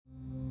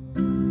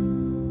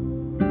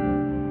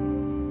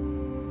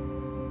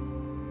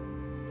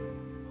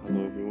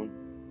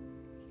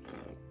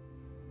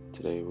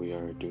Today we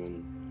are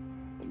doing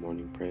the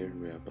morning prayer.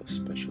 We have a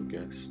special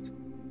guest,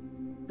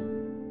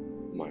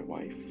 my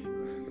wife.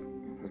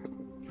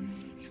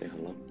 Say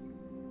hello.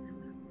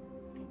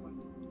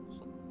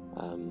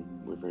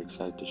 We're very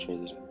excited to share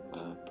this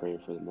prayer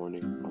for the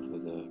morning off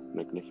of the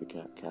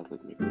Magnificat, Catholic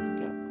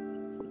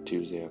Magnificat for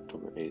Tuesday,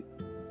 October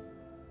 8th.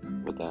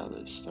 With that,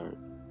 let's start.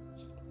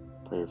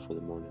 Prayer for the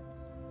morning.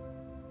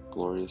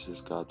 Glorious is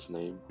God's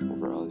name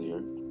over all the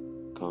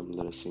earth. Come,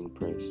 let us sing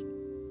praise.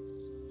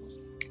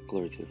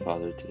 Glory to the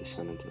Father, to the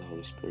Son, and to the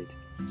Holy Spirit,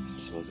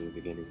 as was in the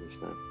beginning,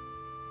 is now,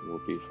 and will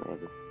be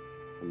forever.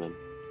 Amen.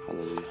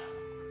 Hallelujah.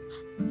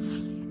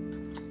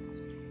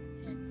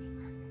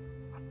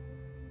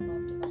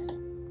 Love divine,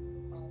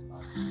 all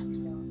love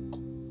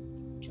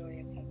excellent, joy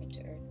of heaven to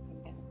earth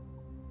come down.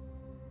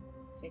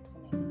 Fix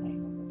in us thy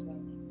humble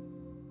dwelling,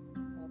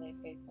 all thy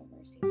faithful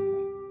mercies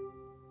crown.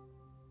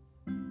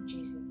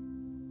 Jesus,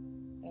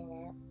 thou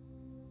art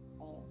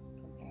all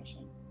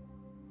compassion,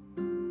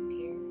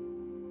 pure,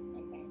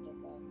 unbounded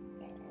love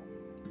thou art.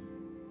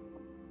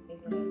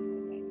 Visit us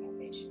with thy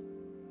salvation,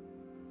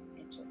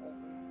 enter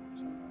over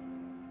trembling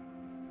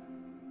heart.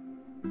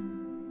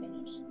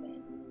 Finish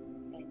then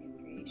thy new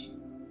creation,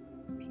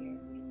 pure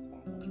and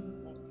spotless,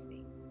 let us be.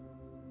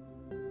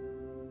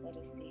 Let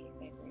us see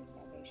thy great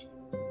salvation,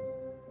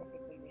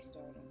 perfectly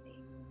restored in thee.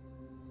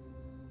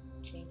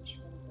 Changed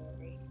from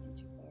glory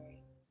into glory,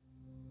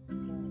 till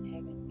in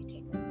heaven we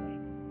take our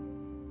place,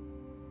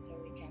 till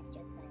we cast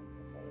our crowns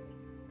before thee,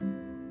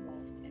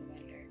 lost in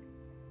wonder,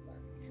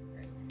 love, and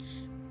praise.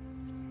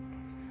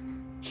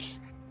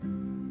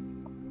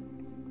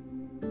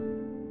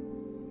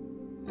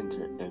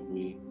 Enter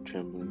every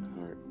trembling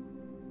heart.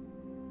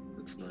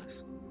 Looks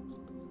nice.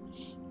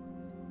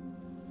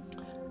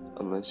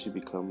 Unless you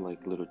become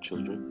like little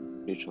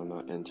children, you shall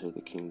not enter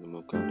the kingdom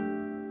of God.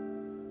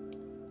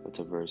 That's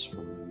a verse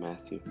from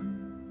Matthew,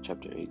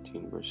 chapter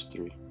 18, verse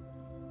 3.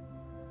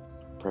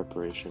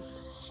 Preparation.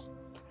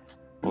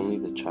 Only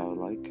the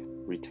childlike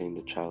retain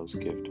the child's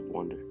gift of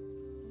wonder.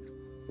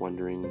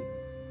 Wondering,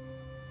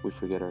 we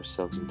forget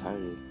ourselves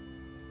entirely,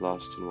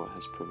 lost in what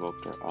has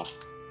provoked our awe.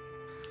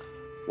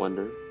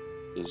 Wonder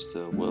is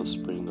the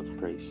wellspring of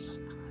praise.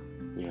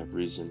 We have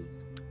reason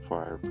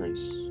for our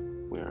praise.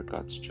 We are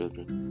God's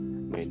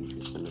children, made in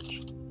His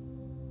image.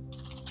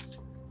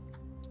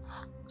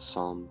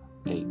 Psalm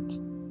 8.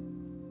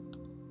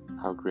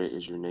 How great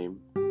is your name,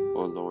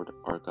 O Lord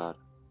our God,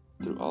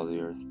 through all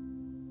the earth.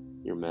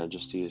 Your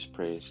majesty is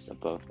praised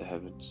above the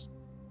heavens.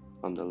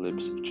 On the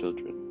lips of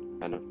children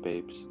and of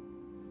babes,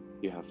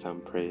 you have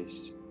found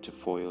praise to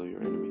foil your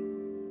enemy,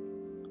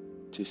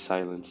 to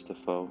silence the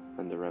foe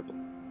and the rebel.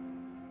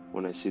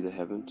 When I see the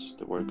heavens,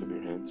 the work of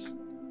your hands,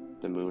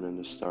 the moon and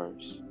the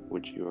stars,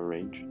 which you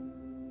arrange.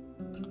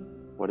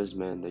 What is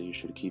man that you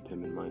should keep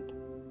him in mind?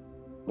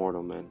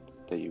 Mortal man,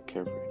 that you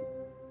care for him.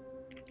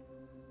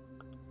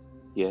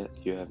 Yet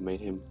you have made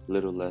him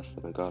little less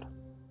than a god.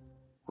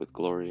 With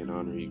glory and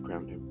honor you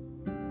crown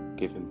him.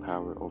 Give him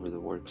power over the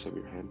works of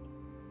your hand.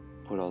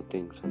 Put all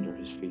things under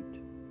his feet.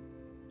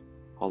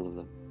 All of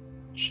them,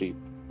 sheep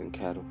and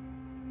cattle,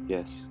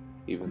 yes,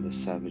 even the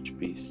savage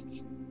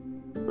beasts,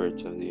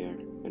 birds of the air,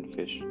 and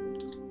fish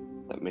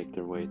that make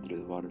their way through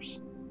the waters.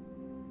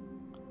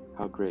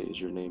 How great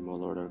is your name, O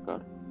Lord our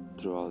God,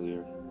 through all the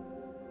earth.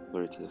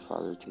 Glory to the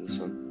Father, to the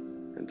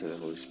Son, and to the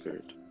Holy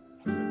Spirit.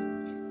 Amen.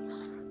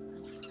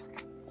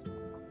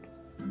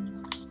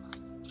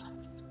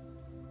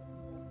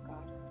 Of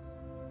God,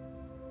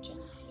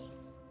 Genesis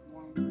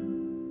 1:27-20.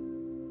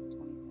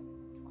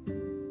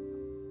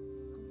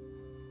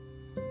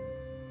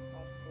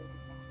 God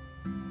created man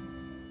in His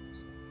image.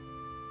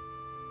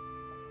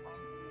 A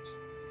divine image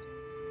created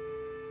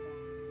man.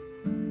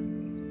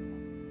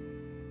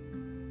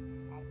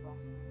 God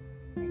blessed them,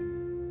 saying,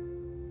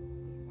 be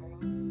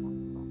fertile and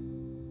multiply,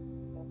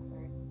 fill the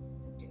earth and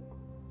subdue it.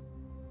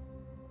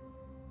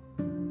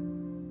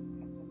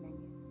 Have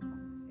dominion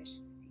over the fish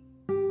of the sea,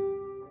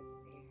 birds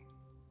of the air,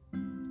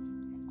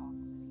 and all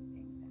the living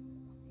things that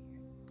move on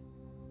the earth.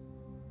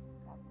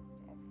 God looked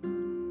at everything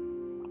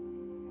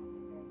and found it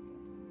very good.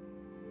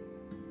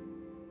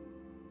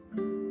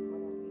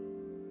 What are we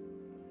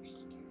that you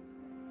should care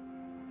for us?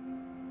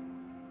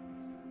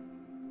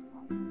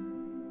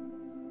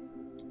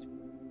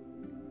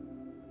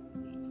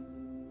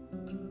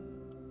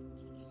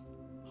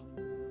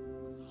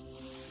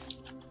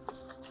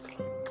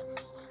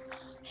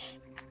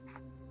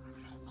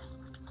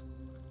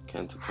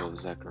 Canticle of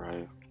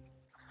Zechariah.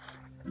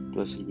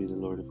 Blessed be the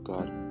Lord of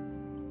God,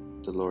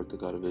 the Lord, the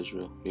God of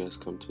Israel. He has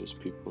come to his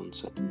people and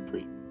set them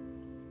free.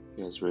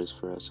 He has raised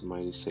for us a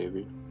mighty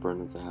Savior, born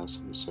of the house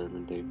of his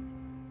servant David.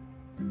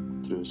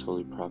 Through his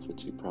holy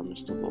prophets he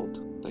promised of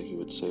old that he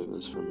would save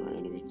us from our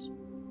enemies,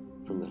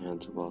 from the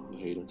hands of all who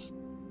hate us.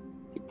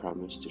 He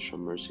promised to show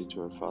mercy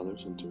to our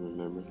fathers and to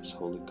remember his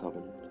holy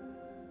covenant.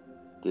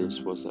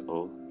 This was the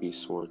oath he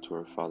swore to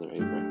our father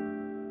Abraham,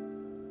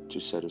 to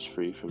set us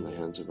free from the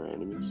hands of our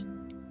enemies,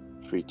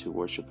 free to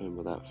worship him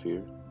without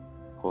fear,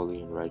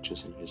 holy and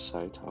righteous in his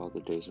sight all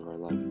the days of our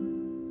life.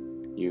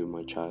 You,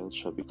 my child,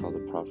 shall be called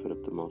a prophet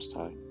of the Most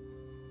High,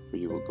 for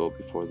you will go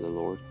before the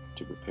Lord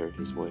to prepare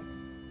his way,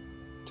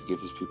 to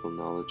give his people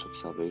knowledge of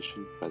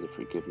salvation by the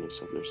forgiveness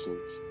of their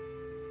sins.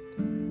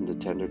 In the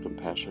tender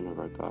compassion of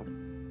our God,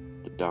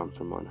 the dawn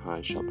from on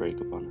high shall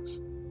break upon us,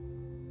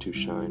 to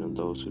shine on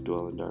those who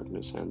dwell in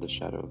darkness and the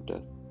shadow of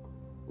death,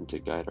 and to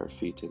guide our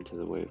feet into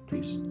the way of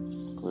peace.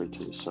 Glory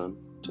to the Son,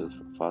 to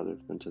the Father,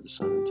 and to the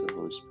Son, and to the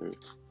Holy Spirit,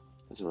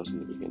 as it was in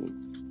the beginning,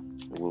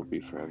 and will be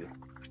forever.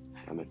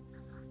 Amen.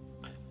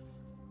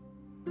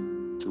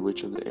 To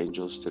which of the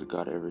angels did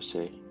God ever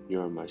say,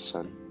 "You are my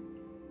Son,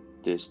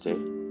 this day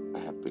I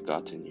have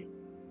begotten you"?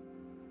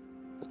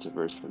 That's a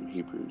verse from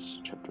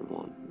Hebrews chapter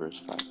 1, verse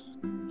 5.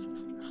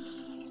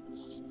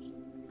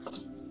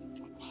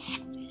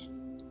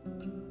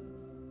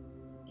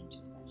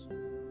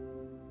 Intercessions.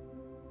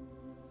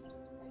 Let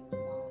us praise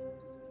God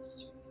whose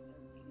mystery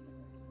fills the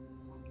universe with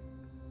wonder.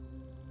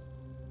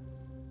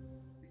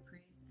 We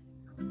praise and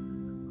exalt you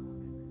above all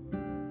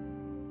heaven.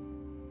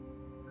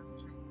 Most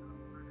high you, O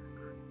Lord our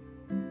God,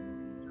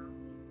 created all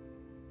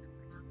things and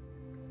pronounced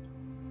them good.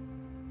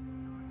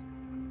 Fill us with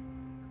wonder and with the Holy Spirit.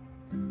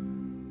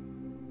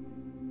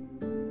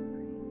 We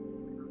praise and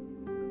exalt you above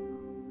all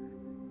forever.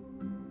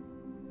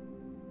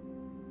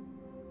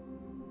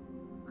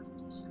 Blessed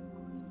is your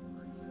holy and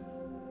glorious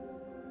name.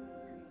 You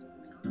created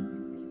male and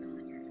female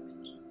in your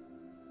image.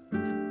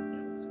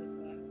 Fill us with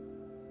love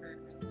for our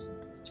brothers and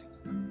sisters.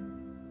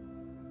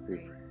 We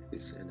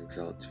praise and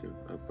exalt you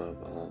above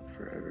all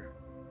forever.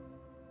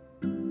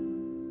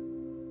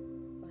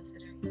 Blessed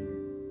are you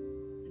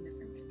in the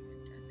firmament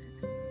of heaven.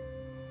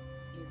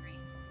 You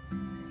reign over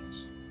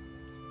creation.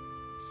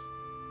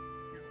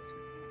 Fill us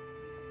with love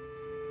and hope.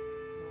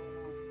 You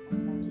alone are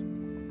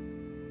God.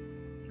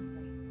 We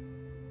praise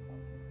and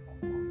exalt you above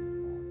all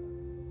forever.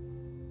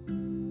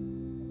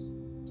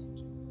 Personal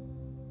intentions.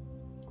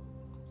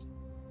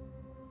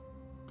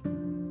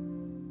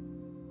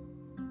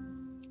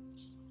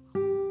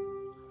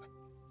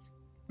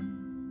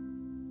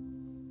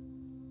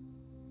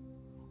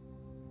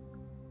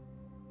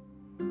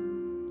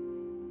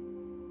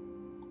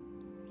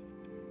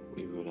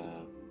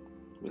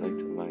 We'd like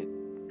to invite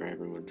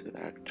everyone to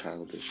act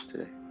childish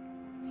today.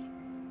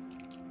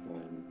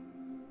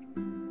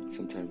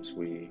 Sometimes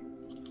we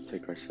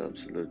take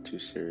ourselves a little too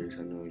serious.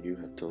 I know you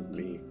have told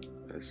me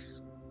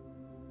as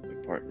my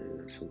partner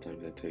that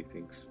sometimes I take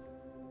things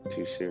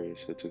too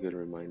serious. So it's a good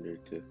reminder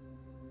to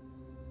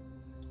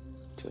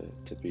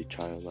be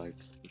childlike,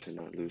 to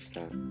not lose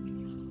that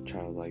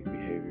childlike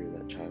behavior,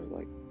 that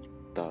childlike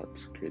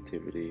thoughts,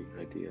 creativity,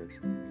 ideas.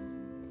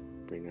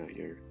 Bring out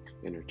your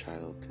inner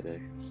child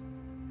today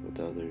with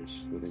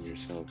others, within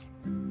yourself.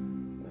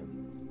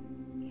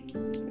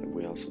 And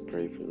we also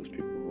pray for those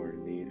people who are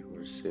in need, who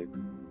are sick,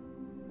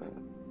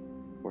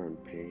 who are in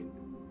pain,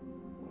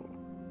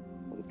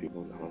 all the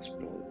people in the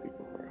hospital, all the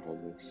people who are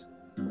homeless,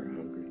 who are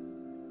hungry,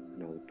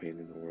 and all the pain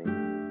in the world.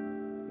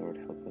 Lord,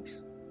 help us.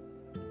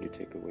 You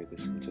take away the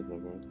sins of the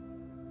world.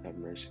 Have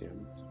mercy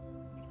on us.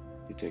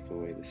 You take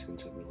away the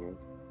sins of the world.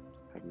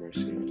 Have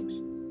mercy on us.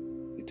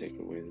 You take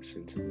away the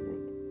sins of the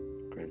world.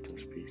 Grant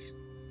us peace.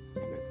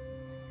 Amen.